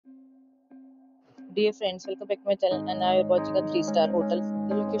Dear friends, welcome back to my channel and now you're watching a 3-star hotel.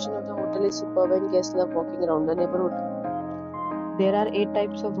 The location of the hotel is superb and guests love walking around the neighborhood. There are 8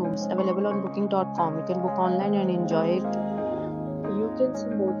 types of rooms available on booking.com. You can book online and enjoy it. You can see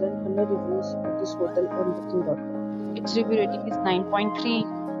more than 100 reviews of this hotel on booking.com. Its review rating is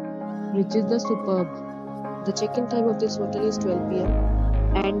 9.3, which is the superb. The check-in time of this hotel is 12 p.m.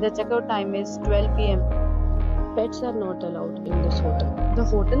 and the checkout time is 12 p.m. Pets are not allowed in this hotel. The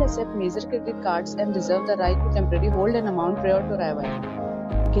hotel accepts major credit cards and reserves the right to temporarily hold an amount prior to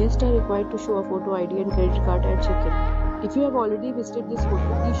arrival. Guests are required to show a photo ID and credit card at check-in. If you have already visited this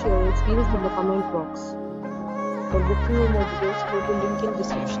hotel, please share your experience in the comment box. For booking or more details, go to link in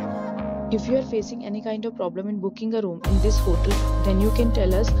description. If you are facing any kind of problem in booking a room in this hotel, then you can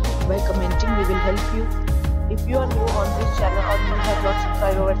tell us by commenting. We will help you. If you are new on this channel or you have not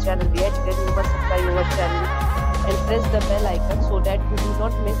subscribed our channel yet, then you must subscribe our channel and press the bell icon so that you do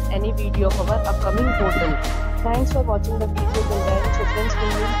not miss any video of our upcoming hotel. Thanks for watching the video till then. So friends, we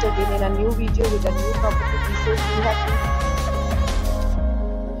will meet again in a new video with a new property pieces. We have